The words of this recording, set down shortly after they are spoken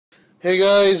Hey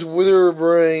guys, Wither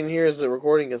Brain here. Is it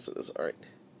recording? Yes, it is. Alright.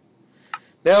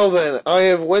 Now then, I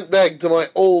have went back to my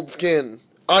old skin.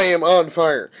 I am on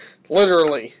fire.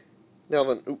 Literally. Now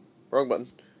then, oop, wrong button.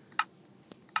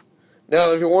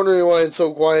 Now, if you're wondering why it's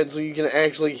so quiet so you can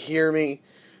actually hear me,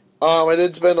 I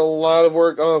did spend a lot of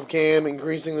work off cam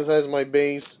increasing the size of my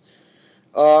base.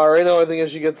 Right now I think I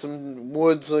should get some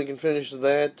wood so I can finish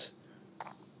that.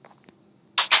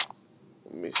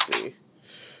 Let me see.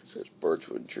 There's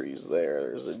birchwood trees there.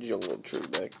 There's a jungle tree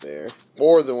back there.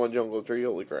 More than one jungle tree.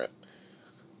 Holy crap.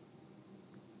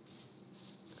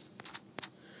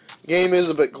 Game is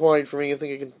a bit quiet for me. I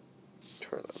think I can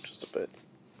turn it up just a bit.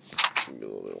 Maybe a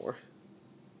little bit more.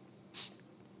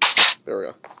 There we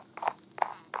go.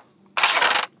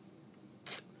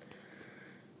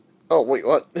 Oh, wait,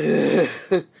 what?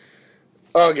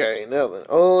 Okay, now then.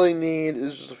 All I need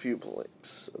is just a few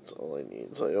planks. That's all I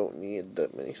need. So I don't need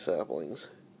that many saplings.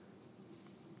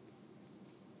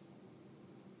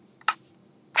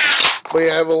 But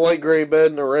yeah, I have a light gray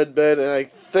bed and a red bed, and I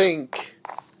think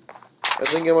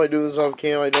I might do this off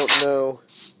cam, I don't know.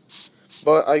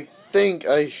 But I think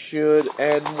I should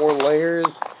add more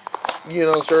layers. You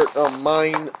know, start a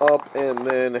mine up and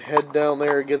then head down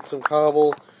there, get some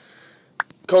cobble.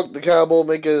 Cook the cobble,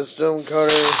 make a stone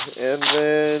cutter, and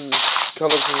then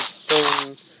cut up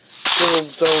some chiseled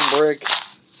stone brick.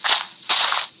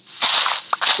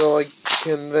 So I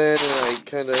can then, and I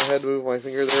kind of had to move my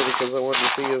finger there because I wanted to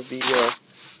see if the,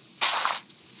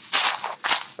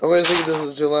 I'm going to see if this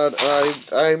is too loud.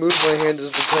 I moved my hand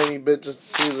just a tiny bit just to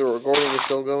see if the recording is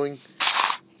still going.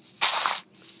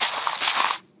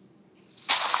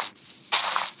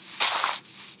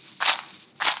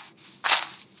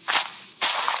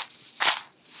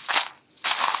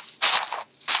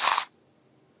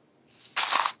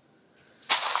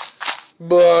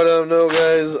 But, no,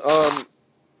 guys,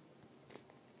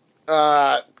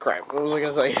 crap, what was I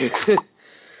gonna say?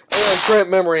 I got a crap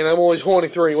memory and I'm only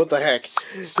 23, what the heck?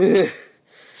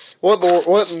 What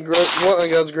on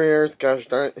God's green earth, gosh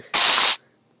darn it.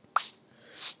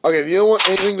 Okay, if you don't want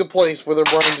anything to place with a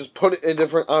Brian, just put a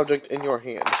different object in your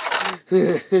hand.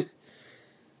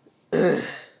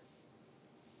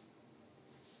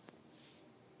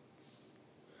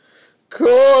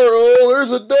 Carl,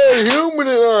 there's a dead human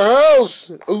in our house!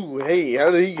 Ooh, hey,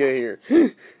 how did he get here?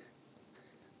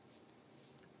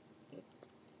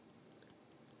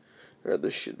 Alright,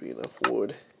 this should be enough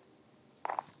wood.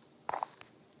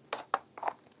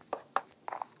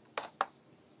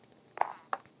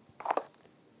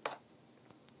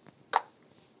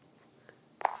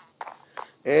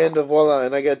 And voila,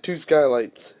 and I got 2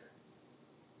 skylights.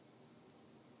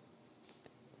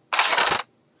 I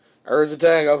heard the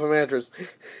tag off a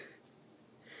mattress.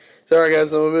 Sorry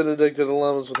guys, I'm a bit addicted to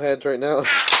llamas with hats right now.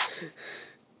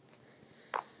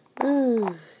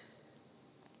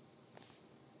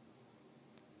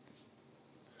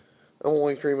 I'm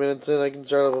only 3 minutes in, I can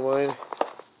start up a mine.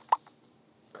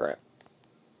 Crap.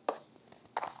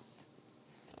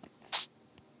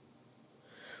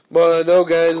 But no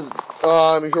guys,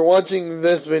 if you're watching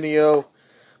this video,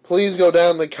 please go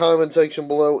down in the comment section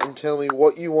below and tell me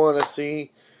what you want to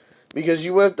see. Because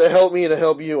you have to help me to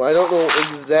help you. I don't know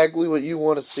exactly what you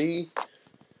want to see.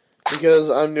 Because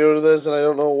I'm new to this and I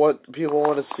don't know what people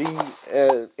want to see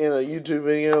in a YouTube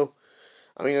video.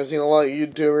 I mean, I've seen a lot of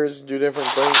YouTubers do different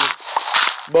things.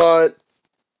 But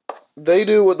they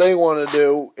do what they want to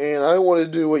do. And I want to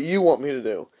do what you want me to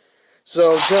do.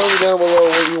 So tell me down below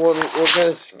what you want me, what kind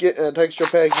of texture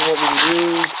pack you want me to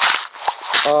use.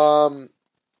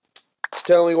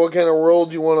 Tell me what kind of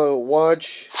world you want to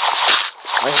watch.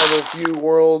 I have a few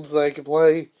worlds that I can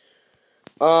play.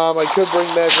 I could bring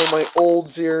back one of my old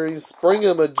series,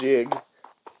 Spring-a-ma-jig,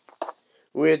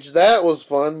 which that was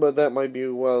fun, but that might be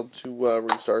a while to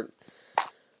restart.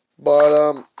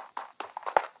 But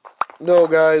no,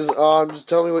 guys, just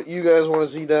tell me what you guys want to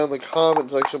see down in the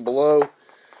comment section below.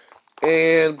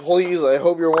 And please, I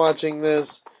hope you're watching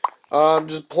this.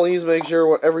 Just please make sure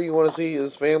whatever you want to see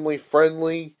is family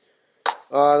friendly.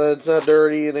 That's not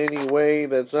dirty in any way.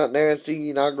 That's not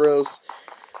nasty, not gross.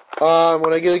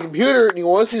 When I get a computer and you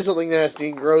want to see something nasty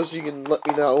and gross, you can let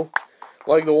me know.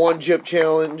 Like the 1-chip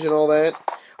challenge and all that.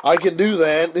 I can do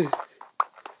that.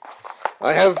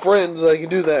 I have friends that I can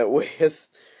do that with.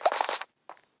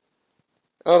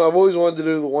 I don't know, I've always wanted to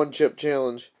do the 1-chip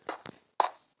challenge.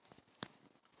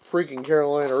 Freaking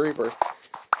Carolina Reaper.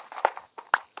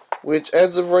 Which,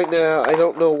 as of right now, I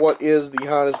don't know what is the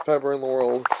hottest pepper in the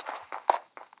world.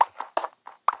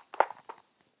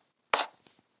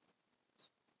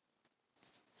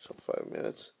 So 5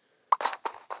 minutes.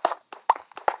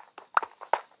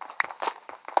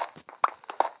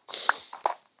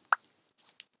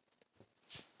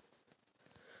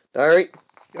 Alright?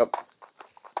 Yep.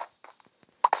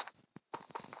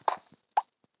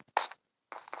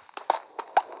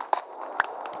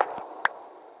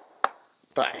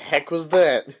 The heck was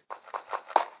that?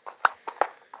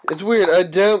 It's weird.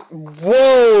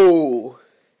 Whoa!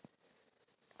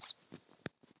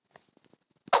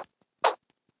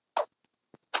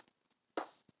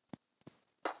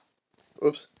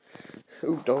 Oops.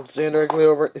 Ooh, don't stand directly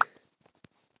over it.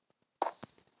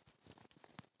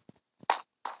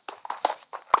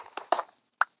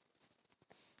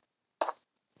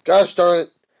 Gosh darn it.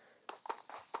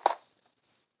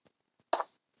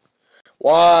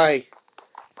 Why?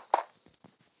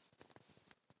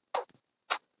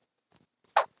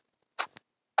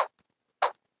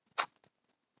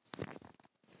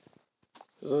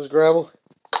 Is this gravel?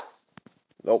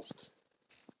 Nope.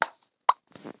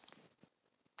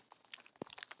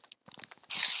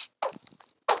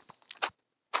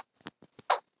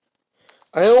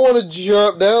 I don't want to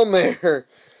jump down there.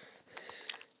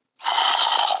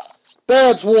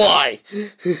 That's why.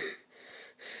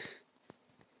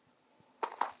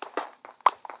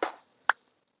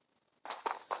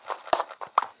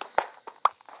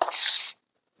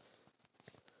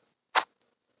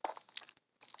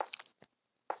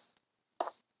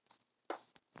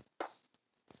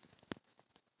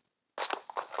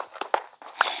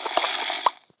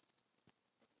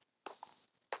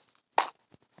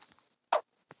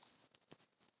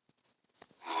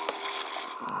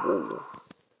 Whoa.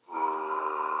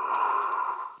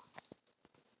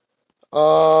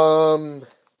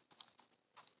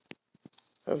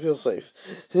 I feel safe.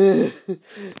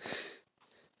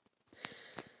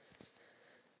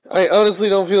 I honestly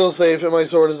don't feel safe, and my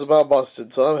sword is about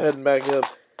busted, so I'm heading back up.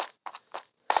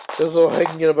 Just so I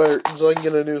can get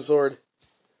a new sword.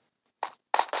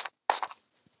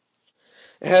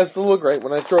 It has to look right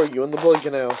when I throw you in the blood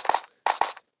canal.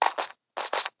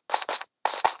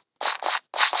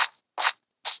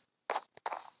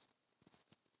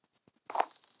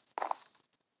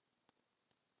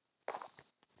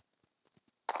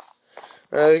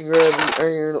 I can grab the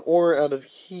iron ore out of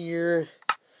here.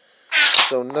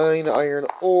 So 9 iron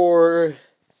ore.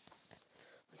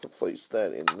 I can place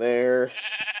that in there.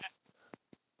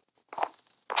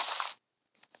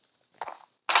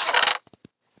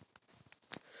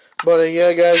 But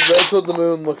yeah, guys, that's what the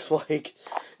moon looks like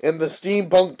in the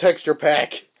steampunk texture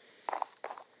pack.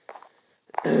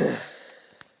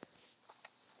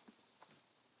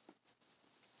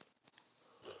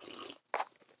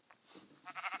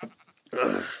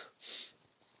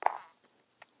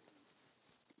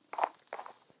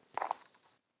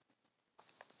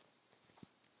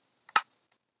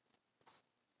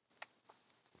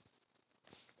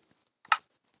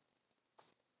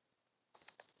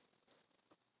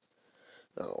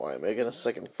 I don't know why I'm making a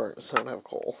second furnace. I don't have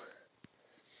coal.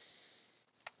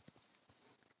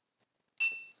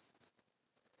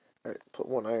 Alright, put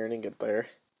 1 iron ingot there.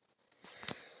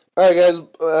 Alright, guys,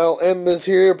 I'll end this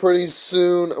here pretty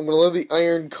soon. I'm going to let the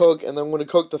iron cook, and then I'm going to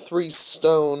cook the 3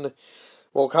 stone,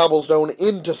 well, cobblestone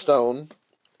into stone,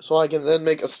 so I can then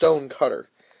make a stone cutter.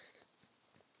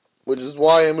 Which is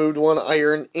why I moved 1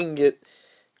 iron ingot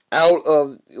out of,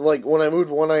 like, when I moved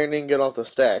 1 iron ingot off the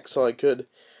stack, so I could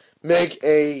make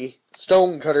a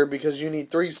stone cutter, because you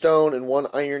need 3 stone and 1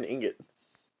 iron ingot.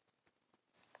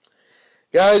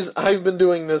 Guys, I've been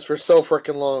doing this for so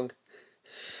frickin' long.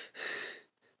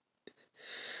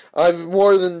 I've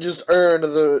more than just earned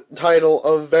the title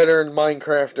of veteran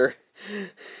Minecrafter.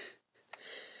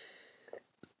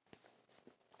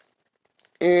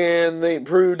 And they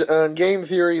proved on game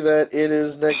theory that it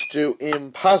is next to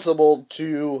impossible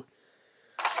to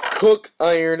cook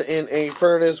iron in a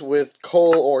furnace with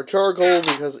coal or charcoal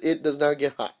because it does not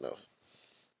get hot enough.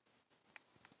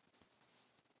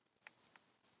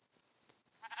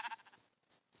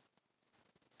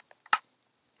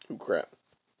 Oh crap.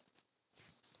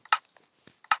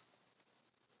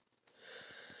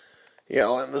 Yeah,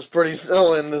 I'll end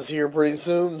this here pretty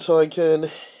soon so I can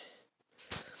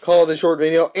call it a short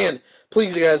video. And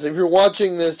please, guys, if you're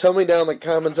watching this, tell me down in the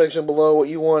comment section below what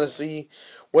you want to see.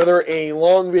 Whether a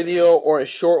long video or a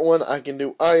short one, I can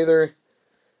do either.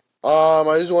 I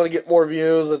just want to get more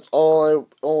views. That's all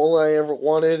I ever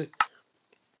wanted.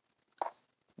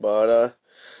 But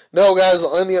no, guys,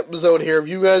 I'll end the episode here. If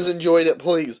you guys enjoyed it,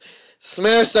 please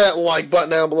smash that like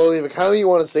button down below. Leave a comment you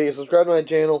want to say. Subscribe to my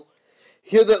channel.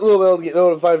 Hit that little bell to get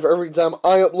notified for every time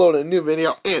I upload a new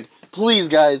video. And please,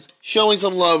 guys, show me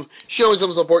some love. Show me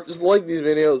some support. Just like these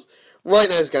videos. Write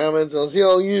nice comments. And I'll see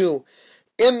all you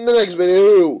in the next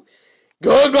video.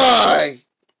 Goodbye!